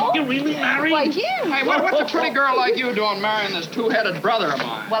 You really married? Why, yeah. Hey, what's a pretty girl like you doing marrying this two-headed brother of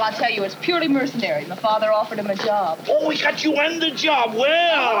mine? Well, I'll tell you, it's purely mercenary. My father offered him a job. Oh, we got you in the job.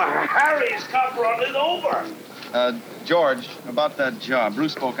 Well, Harry's cup run is over. George, about that job,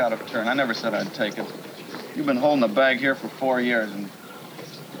 Bruce spoke out of turn. I never said I'd take it. You've been holding the bag here for 4 years, and,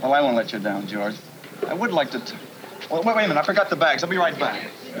 well, I won't let you down, George. I would like to... Well, wait a minute. I forgot the bags. I'll be right back.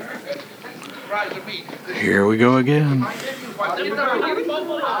 Here we go again. And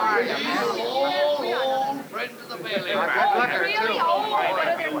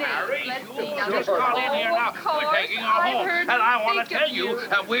I want to tell you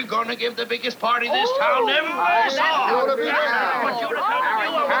that we're going to give the biggest party this town ever saw. I want you to come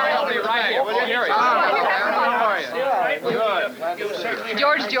to Harry, I'll be right here. Will you hear it?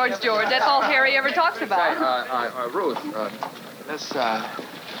 George. That's all Harry ever talks about. Ruth,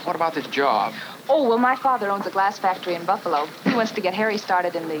 what about this job? Oh, well, my father owns a glass factory in Buffalo. He wants to get Harry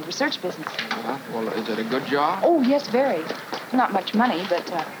started in the research business. Well, is it a good job? Oh, yes, very. Not much money,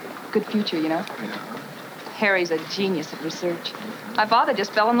 but good future, you know. Yeah. Harry's a genius at research. My father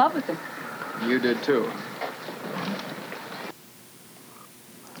just fell in love with him. You did, too.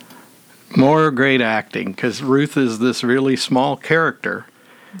 More great acting, because Ruth is this really small character.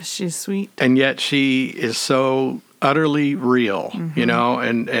 She's sweet. And yet she is so utterly real, you know,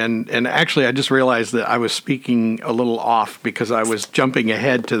 and actually I just realized that I was speaking a little off because I was jumping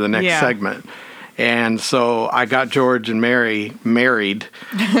ahead to the next segment. And so I got George and Mary married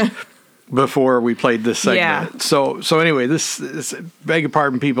before we played this segment. Yeah. So anyway, this beg your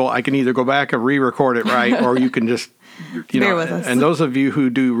pardon, people, I can either go back and re-record it right, or you can just, bear with us. And those of you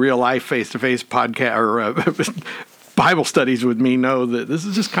who do real life face-to-face podcast or Bible studies with me know that this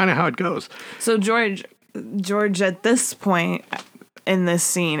is just kind of how it goes. So George at this point in this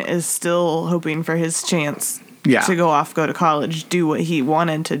scene is still hoping for his chance to go to college, do what he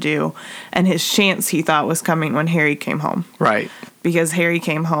wanted to do. And his chance, he thought, was coming when Harry came home. Right. Because Harry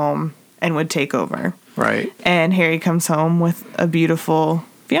came home and would take over. Right. And Harry comes home with a beautiful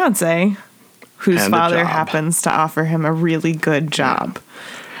fiance whose father happens to offer him a really good job.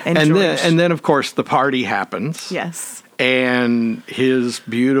 Yeah. And then, of course, the party happens. Yes. And his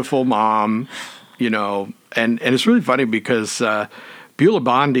beautiful mom, and it's really funny because Beulah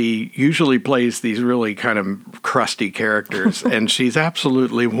Bondi usually plays these really kind of crusty characters, and she's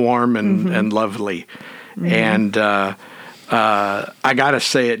absolutely warm and lovely. Mm-hmm. And I got to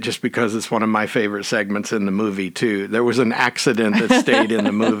say it just because it's one of my favorite segments in the movie, too. There was an accident that stayed in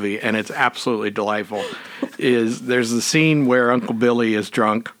the movie, and it's absolutely delightful. There's the scene where Uncle Billy is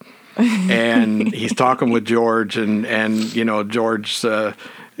drunk, and he's talking with George, and George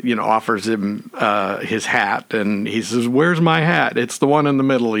offers him his hat, and he says, "Where's my hat? It's the one in the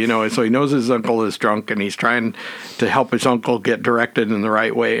middle," So he knows his uncle is drunk, and he's trying to help his uncle get directed in the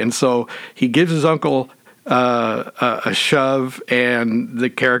right way. And so he gives his uncle a shove, and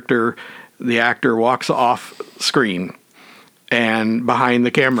the actor walks off screen and behind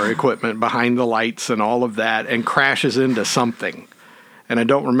the camera equipment, behind the lights and all of that, and crashes into something. And I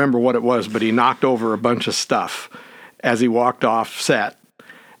don't remember what it was, but he knocked over a bunch of stuff as he walked off set.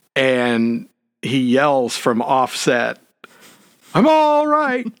 And he yells from offset, "I'm all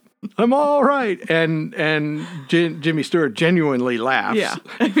right. I'm all right." And Jimmy Stewart genuinely laughs. Yeah.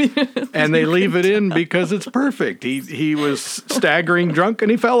 And they leave it in because it's perfect. He was staggering drunk and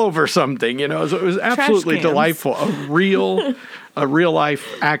he fell over something, So it was absolutely delightful. A real life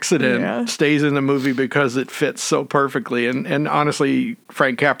accident stays in the movie because it fits so perfectly. And honestly,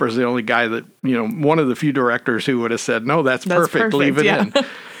 Frank Capra's the only guy that, one of the few directors who would have said, "No, that's perfect. Leave it in."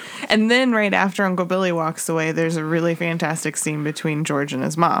 And then right after Uncle Billy walks away, there's a really fantastic scene between George and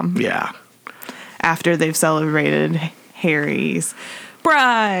his mom. Yeah. After they've celebrated Harry's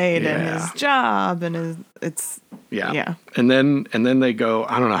bride and his job and Yeah. And then they go,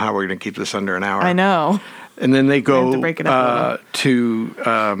 I don't know how we're going to keep this under an hour. I know. And then they go to break it up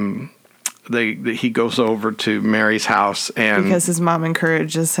he goes over to Mary's house, and because his mom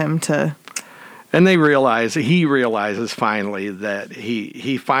encourages him to. And he realizes finally that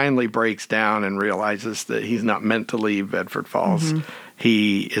he finally breaks down and realizes that he's not meant to leave Bedford Falls. Mm-hmm.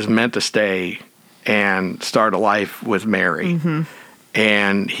 He is meant to stay and start a life with Mary. Mm-hmm.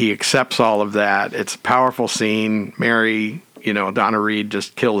 And he accepts all of that. It's a powerful scene. Mary, Donna Reed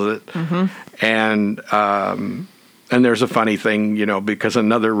just kills it. Mm-hmm. And there's a funny thing, because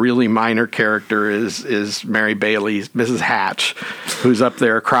another really minor character is Mary Bailey's Mrs. Hatch, who's up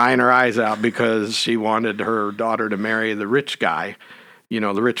there crying her eyes out because she wanted her daughter to marry the rich guy,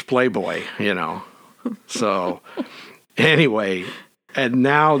 the rich playboy, So anyway, and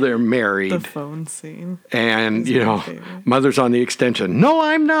now they're married. The phone scene. And, mother's on the extension. "No,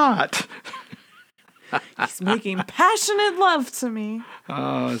 I'm not." He's making passionate love to me.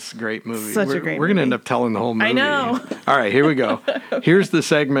 Oh, it's a great movie. Such a great movie. We're going to end up telling the whole movie. I know. All right, here we go. Here's the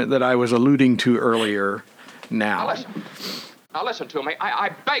segment that I was alluding to earlier now. Now listen to me.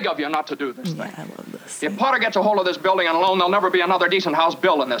 I beg of you not to do this thing. I love this. If Potter gets a hold of this building and alone, there'll never be another decent house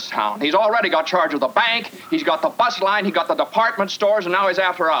built in this town. He's already got charge of the bank, he's got the bus line, he got the department stores, and now he's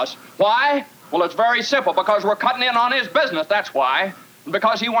after us. Why? Well, it's very simple. Because we're cutting in on his business, that's why.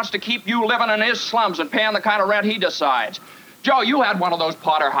 Because he wants to keep you living in his slums and paying the kind of rent he decides. Joe, you had one of those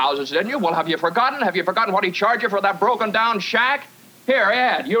Potter houses, didn't you? Well, have you forgotten? Have you forgotten what he charged you for that broken-down shack? Here,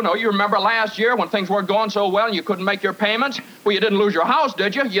 Ed, you remember last year when things weren't going so well and you couldn't make your payments? Well, you didn't lose your house,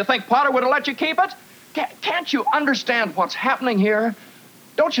 did you? You think Potter would have let you keep it? Can't you understand what's happening here?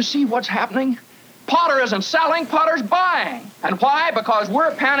 Don't you see what's happening? Potter isn't selling, Potter's buying. And why? Because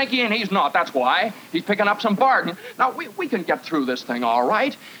we're panicky and he's not, that's why. He's picking up some bargain. Now, we can get through this thing all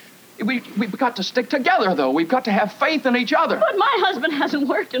right. We've got to stick together, though. We've got to have faith in each other. But my husband hasn't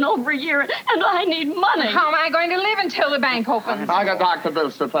worked in over a year, and I need money. How am I going to live until the bank opens? I got doctor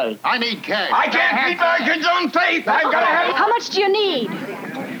bills to pay. I need cash. I can't keep bargains on faith. I've got to have... How much do you need?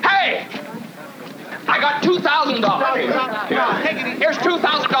 Hey! I got $2,000. Here's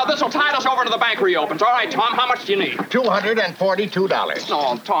 $2,000. This will tide us over to the bank reopens. All right, Tom, how much do you need? $242.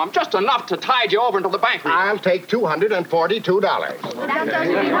 No, Tom, just enough to tide you over until the bank reopens. I'll take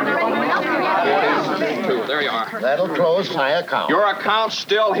 $242. There you are. That'll close my account. Your account's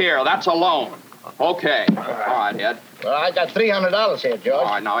still here. That's a loan. Okay. All right, Ed. Well, I got $300 here, George. All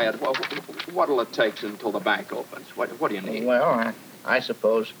right, now, Ed, what'll it take until the bank opens? What do you need? Well, I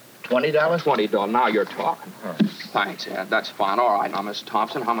suppose $20? $20. Now you're talking. Thanks, Ed. That's fine. All right. Now, Miss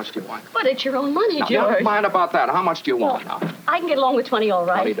Thompson, how much do you want? But it's your own money, Now, George. don't mind about that. How much do you want now? I can get along with 20, all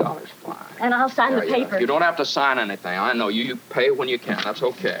right. $20, fine. And I'll sign the paper. You don't have to sign anything. I know you. You pay when you can. That's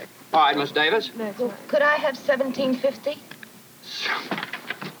okay. All right, Miss Davis. Could I have $17.50?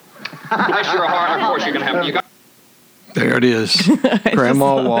 Bless your heart. Of course you can have it. You got. There it is.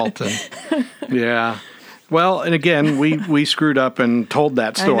 Grandma Walton. Yeah. Well, and again, we screwed up and told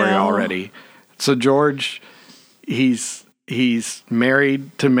that story already. So George, he's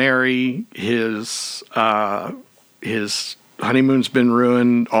married to Mary. His honeymoon's been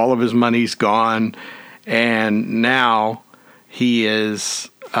ruined. All of his money's gone, and now he is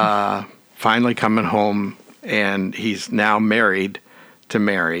finally coming home, and he's now married to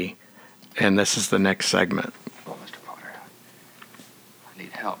Mary. And this is the next segment. Oh, Mr. Potter, I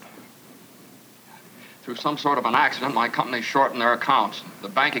need help. Through some sort of an accident, my company's short in their accounts. The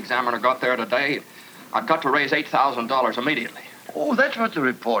bank examiner got there today. I've got to raise $8,000 immediately. Oh, that's what the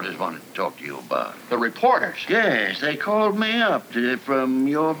reporters wanted to talk to you about. The reporters? Yes, they called me up from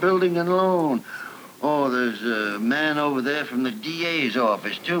your building and loan. Oh, there's a man over there from the DA's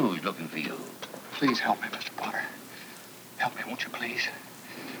office, too, who's looking for you. Please help me, Mr. Potter. Help me, won't you, please?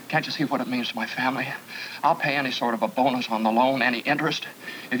 Can't you see what it means to my family? I'll pay any sort of a bonus on the loan, any interest.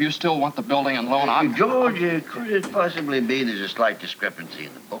 If you still want the building and loan, George, could it possibly be there's a slight discrepancy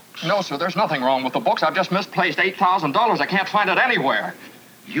in the books? No, sir, there's nothing wrong with the books. I've just misplaced $8,000. I can't find it anywhere.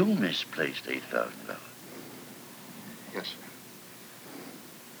 You misplaced $8,000? Yes, sir.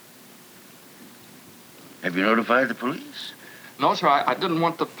 Have you notified the police? No, sir, I didn't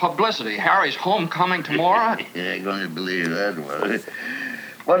want the publicity. Harry's homecoming tomorrow. Yeah, I'm going to believe that one.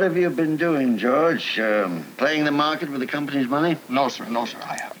 What have you been doing, George? Playing the market with the company's money? No, sir,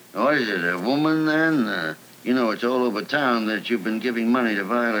 I haven't. What is it, a woman, then? You know, it's all over town that you've been giving money to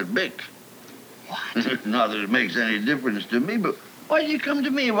Violet Bick. What? Not that it makes any difference to me, but why do you come to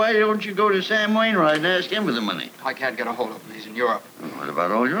me? Why don't you go to Sam Wainwright and ask him for the money? I can't get a hold of him. He's in Europe. Well, what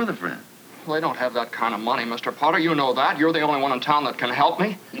about all your other friends? Well, they don't have that kind of money, Mr. Potter. You know that. You're the only one in town that can help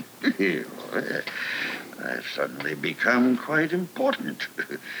me. I've suddenly become quite important.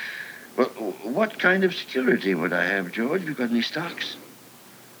 Well, what kind of security would I have, George? Have you got any stocks?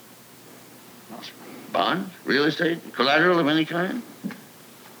 No, sir. Bonds? Real estate? Collateral of any kind?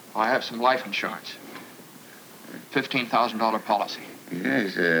 I have some life insurance. $15,000 policy.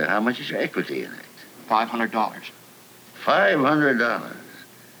 Yes, how much is your equity in it? $500. $500?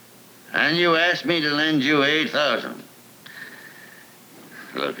 And you asked me to lend you $8,000.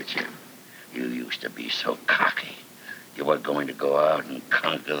 Look at you. You used to be so cocky. You were going to go out and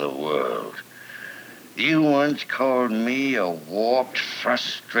conquer the world. You once called me a warped,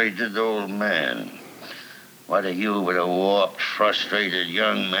 frustrated old man. What are you but a warped, frustrated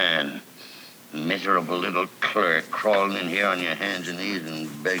young man? Miserable little clerk crawling in here on your hands and knees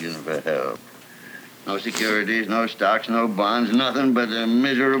and begging for help. No securities, no stocks, no bonds, nothing but a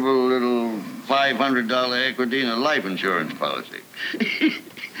miserable little $500 equity and a life insurance policy.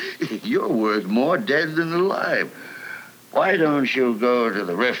 You're worth more dead than alive. Why don't you go to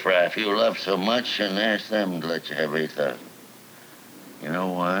the riffraff you love so much and ask them to let you have $8,000? You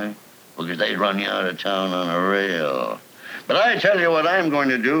know why? Because they'd run you out of town on a rail. But I tell you what I'm going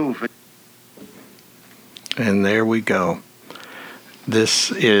to do for... And there we go.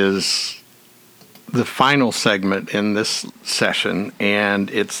 This is the final segment in this session, and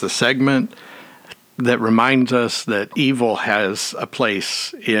it's the segment that reminds us that evil has a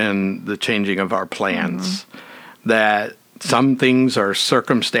place in the changing of our plans. That some things are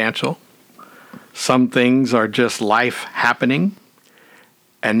circumstantial, some things are just life happening,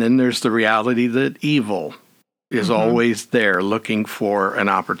 and then there's the reality that evil is always there looking for an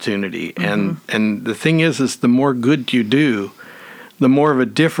opportunity. And the thing is the more good you do, the more of a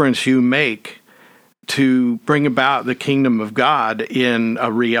difference you make to bring about the kingdom of God in a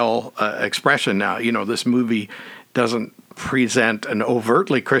real expression. Now, you know, this movie doesn't present an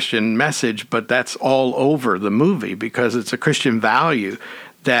overtly Christian message, but that's all over the movie because it's a Christian value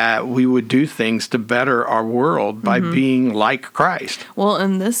that we would do things to better our world by being like Christ. Well,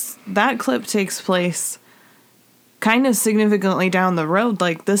 and that clip takes place kind of significantly down the road.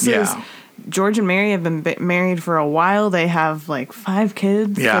 Like, this is... George and Mary have been married for a while. They have like 5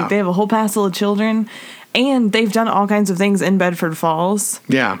 kids. Yeah. Like, they have a whole passel of children. And they've done all kinds of things in Bedford Falls.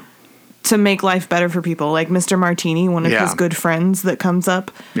 Yeah. To make life better for people. Like Mr. Martini, one of his good friends that comes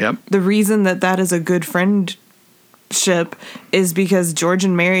up. Yep. The reason that is a good friendship is because George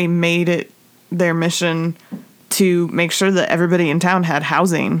and Mary made it their mission to make sure that everybody in town had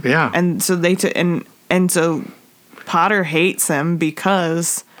housing. Yeah. And so and so Potter hates him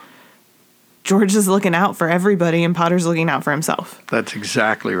because George is looking out for everybody and Potter's looking out for himself. That's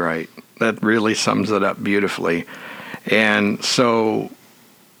exactly right. That really sums it up beautifully. And so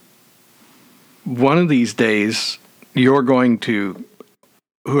one of these days, you're going to,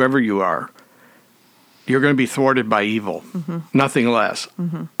 whoever you are, you're going to be thwarted by evil, nothing less.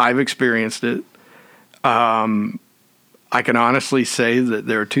 I've experienced it. I can honestly say that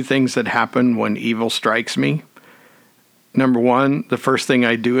there are two things that happen when evil strikes me. Number one, the first thing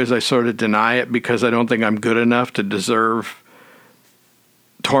I do is I sort of deny it because I don't think I'm good enough to deserve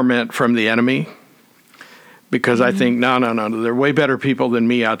torment from the enemy. Because I think, no, there are way better people than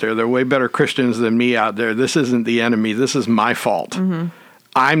me out there. There are way better Christians than me out there. This isn't the enemy. This is my fault.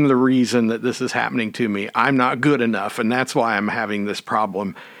 I'm the reason that this is happening to me. I'm not good enough, and that's why I'm having this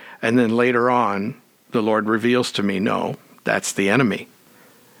problem. And then later on, the Lord reveals to me, no, that's the enemy.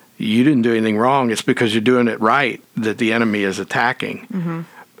 You didn't do anything wrong. It's because you're doing it right that the enemy is attacking.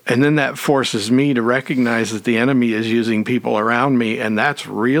 And then that forces me to recognize that the enemy is using people around me, and that's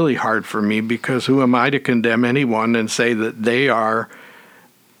really hard for me because who am I to condemn anyone and say that they are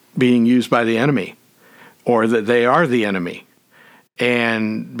being used by the enemy or that they are the enemy?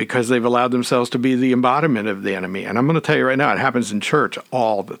 And because they've allowed themselves to be the embodiment of the enemy. And I'm going to tell you right now, it happens in church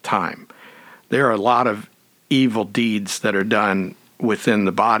all the time. There are a lot of evil deeds that are done within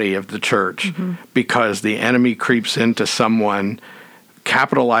the body of the church because the enemy creeps into someone,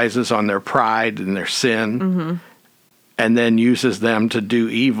 capitalizes on their pride and their sin, and then uses them to do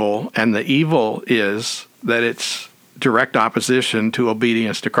evil. And the evil is that it's direct opposition to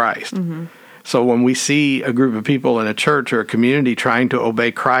obedience to Christ. So when we see a group of people in a church or a community trying to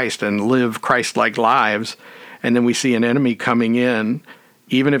obey Christ and live Christ-like lives, and then we see an enemy coming in,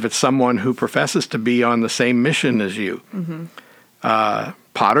 even if it's someone who professes to be on the same mission as you.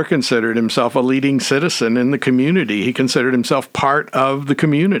 Potter considered himself a leading citizen in the community. He considered himself part of the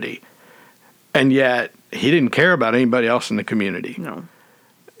community. And yet, he didn't care about anybody else in the community. No.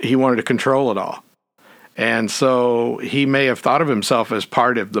 He wanted to control it all. And so he may have thought of himself as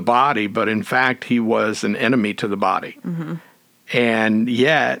part of the body, but in fact, he was an enemy to the body. And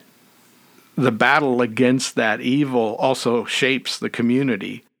yet, the battle against that evil also shapes the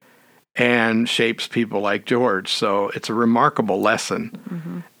community and shapes people like George. So it's a remarkable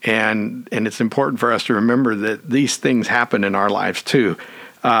lesson. And it's important for us to remember that these things happen in our lives too.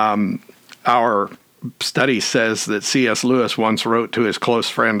 Our study says that C.S. Lewis once wrote to his close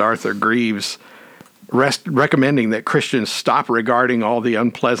friend Arthur Greeves, recommending that Christians stop regarding all the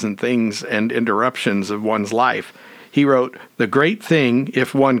unpleasant things and interruptions of one's life. He wrote, "The great thing,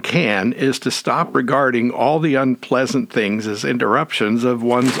 if one can, is to stop regarding all the unpleasant things as interruptions of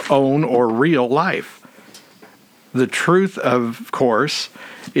one's own or real life. The truth, of course,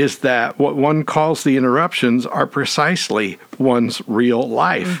 is that what one calls the interruptions are precisely one's real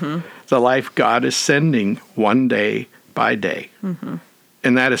life, the life God is sending one day by day."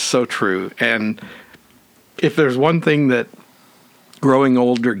 And that is so true. And if there's one thing that growing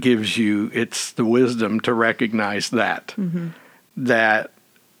older gives you, it's the wisdom to recognize that, that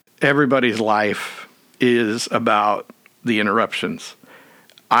everybody's life is about the interruptions.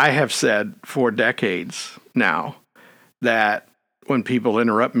 I have said for decades now that when people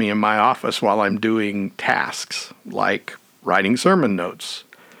interrupt me in my office while I'm doing tasks like writing sermon notes,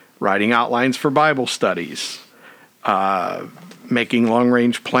 writing outlines for Bible studies, making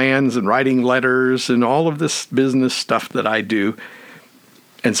long-range plans and writing letters and all of this business stuff that I do,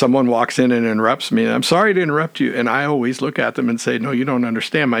 and someone walks in and interrupts me, and I'm sorry to interrupt you, and I always look at them and say, no, you don't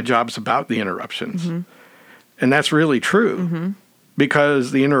understand. My job's about the interruptions. And that's really true,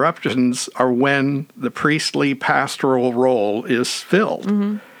 because the interruptions are when the priestly pastoral role is filled.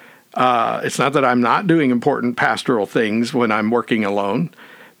 It's not that I'm not doing important pastoral things when I'm working alone,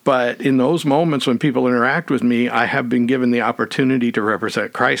 but in those moments when people interact with me, I have been given the opportunity to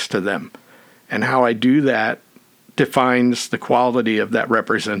represent Christ to them. And how I do that defines the quality of that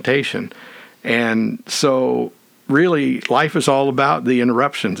representation. And so really, life is all about the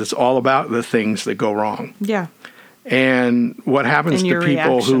interruptions. It's all about the things that go wrong. Yeah. And what happens to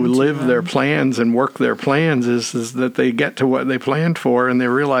people who live their plans and work their plans is that they get to what they planned for and they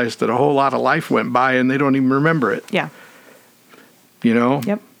realize that a whole lot of life went by and they don't even remember it. Yeah. You know?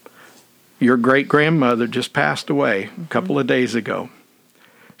 Yep. Your great-grandmother just passed away a couple of days ago.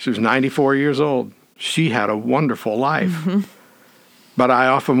 She was 94 years old. She had a wonderful life. But I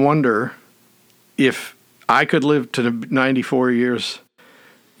often wonder if I could live to 94 years,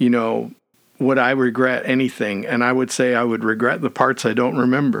 you know, would I regret anything? And I would say I would regret the parts I don't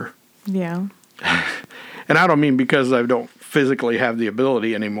remember. Yeah. And I don't mean because I don't physically have the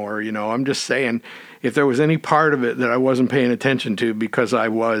ability anymore, you know. I'm just saying if there was any part of it that I wasn't paying attention to because I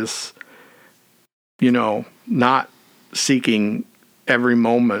was not seeking every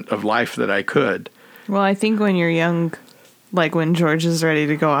moment of life that I could. Well, I think when you're young, like when George is ready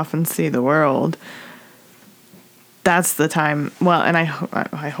to go off and see the world, that's the time. Well, and I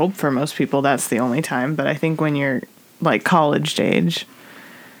hope for most people that's the only time, but I think when you're like college age,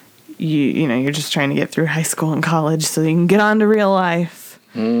 you're just trying to get through high school and college so you can get on to real life.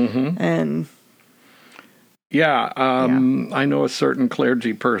 Mm-hmm. And I know a certain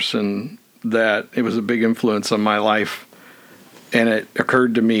clergy person that it was a big influence on my life, and it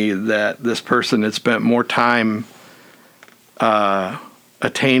occurred to me that this person had spent more time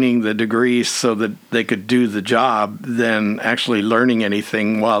attaining the degrees so that they could do the job than actually learning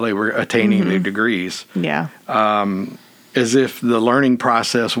anything while they were attaining the degrees. Yeah. As if the learning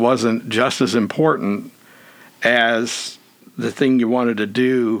process wasn't just as important as the thing you wanted to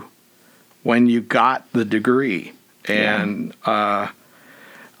do when you got the degree. And I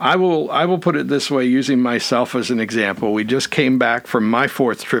will put it this way, using myself as an example. We just came back from my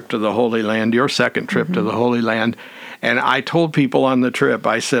 4th trip to the Holy Land, your 2nd trip to the Holy Land. And I told people on the trip,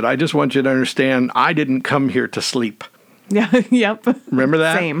 I said, I just want you to understand, I didn't come here to sleep. Yeah, yep. Remember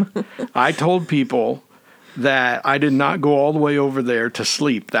that? Same. I told people that I did not go all the way over there to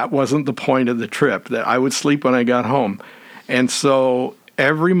sleep. That wasn't the point of the trip, that I would sleep when I got home. And so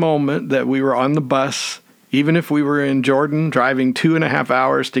every moment that we were on the bus, even if we were in Jordan driving 2.5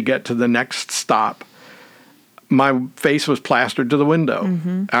 hours to get to the next stop, my face was plastered to the window.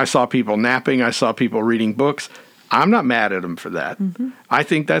 Mm-hmm. I saw people napping. I saw people reading books. I'm not mad at them for that. Mm-hmm. I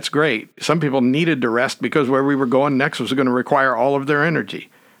think that's great. Some people needed to rest because where we were going next was going to require all of their energy,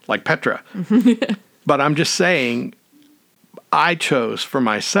 like Petra. But I'm just saying, I chose for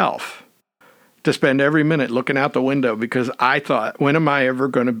myself to spend every minute looking out the window because I thought, when am I ever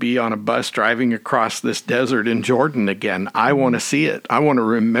going to be on a bus driving across this desert in Jordan again? I want to see it. I want to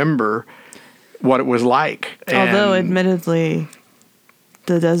remember what it was like. Although, admittedly,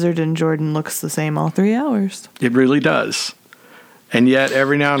 the desert in Jordan looks the same all 3 hours. It really does. And yet,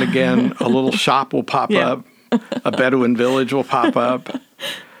 every now and again, a little shop will pop up. A Bedouin village will pop up.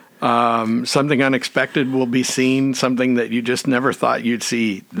 Something unexpected will be seen, something that you just never thought you'd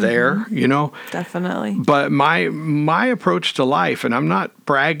see there, Definitely. But my approach to life, and I'm not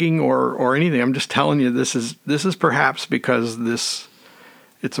bragging or anything, I'm just telling you this is perhaps because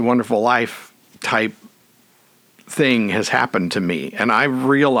It's a Wonderful Life type thing has happened to me, and I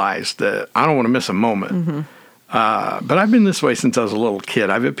realized that I don't want to miss a moment. Mm-hmm. But I've been this way since I was a little kid.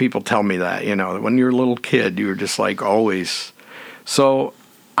 I've had people tell me that, when you're a little kid, you were just like always. So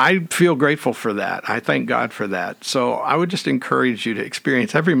I feel grateful for that. I thank God for that. So I would just encourage you to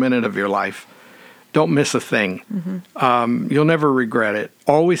experience every minute of your life. Don't miss a thing. Mm-hmm. You'll never regret it.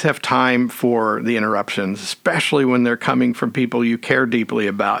 Always have time for the interruptions, especially when they're coming from people you care deeply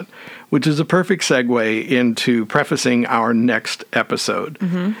about, which is a perfect segue into prefacing our next episode.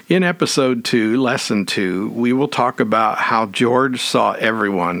 Mm-hmm. In episode 2, lesson 2, we will talk about how George saw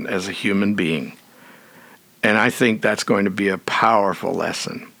everyone as a human being. And I think that's going to be a powerful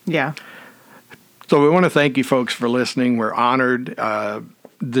lesson. Yeah. So we want to thank you folks for listening. We're honored.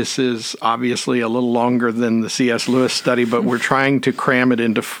 This is obviously a little longer than the C.S. Lewis study, but we're trying to cram it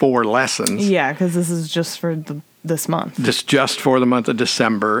into 4 lessons. Yeah, because this is just for this month. Just for the month of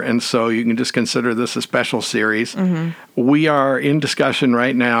December, and so you can just consider this a special series. Mm-hmm. We are in discussion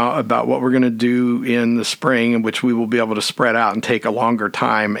right now about what we're going to do in the spring, in which we will be able to spread out and take a longer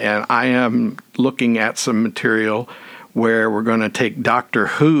time, and I am looking at some material where we're going to take Doctor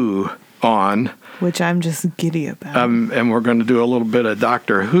Who on. Which I'm just giddy about. And we're going to do a little bit of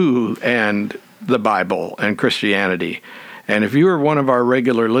Doctor Who and the Bible and Christianity. And if you are one of our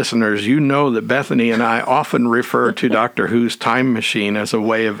regular listeners, you know that Bethany and I often refer to Doctor Who's time machine as a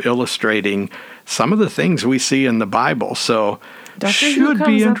way of illustrating some of the things we see in the Bible. So Doctor Who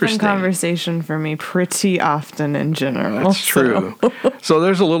comes up in conversation for me pretty often in general. That's true. So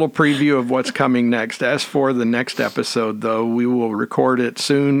there's a little preview of what's coming next. As for the next episode, though, we will record it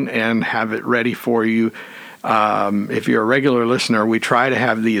soon and have it ready for you. If you're a regular listener, we try to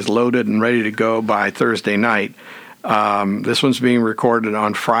have these loaded and ready to go by Thursday night. This one's being recorded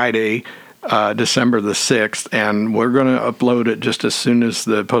on Friday, December the 6th, and we're going to upload it just as soon as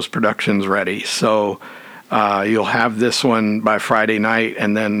the post-production's ready. So you'll have this one by Friday night,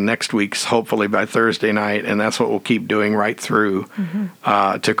 and then next week's hopefully by Thursday night, and that's what we'll keep doing right through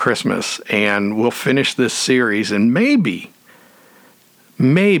to Christmas. And we'll finish this series, and maybe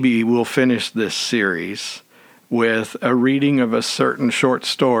we'll finish this series with a reading of a certain short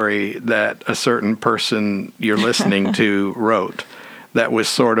story that a certain person you're listening to wrote that was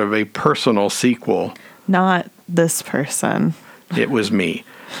sort of a personal sequel. Not this person. It was me.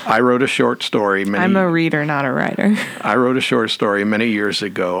 I wrote a short story. I'm a reader, not a writer. I wrote a short story many years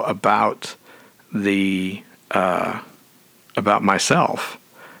ago about about myself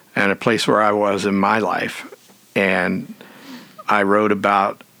and a place where I was in my life. And I wrote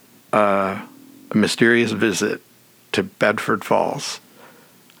about a mysterious visit to Bedford Falls.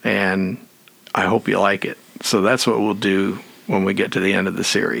 And I hope you like it. So that's what we'll do when we get to the end of the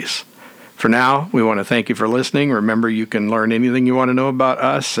series. For now, we want to thank you for listening. Remember, you can learn anything you want to know about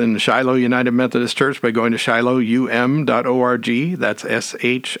us and Shiloh United Methodist Church by going to shilohum.org. That's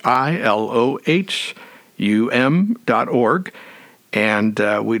SHILOHUM.org.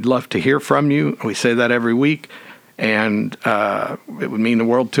 And we'd love to hear from you. We say that every week. And it would mean the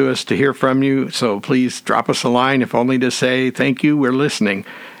world to us to hear from you. So please drop us a line, if only to say thank you, we're listening.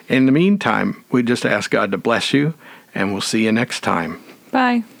 In the meantime, we just ask God to bless you, and we'll see you next time.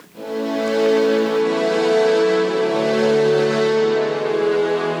 Bye.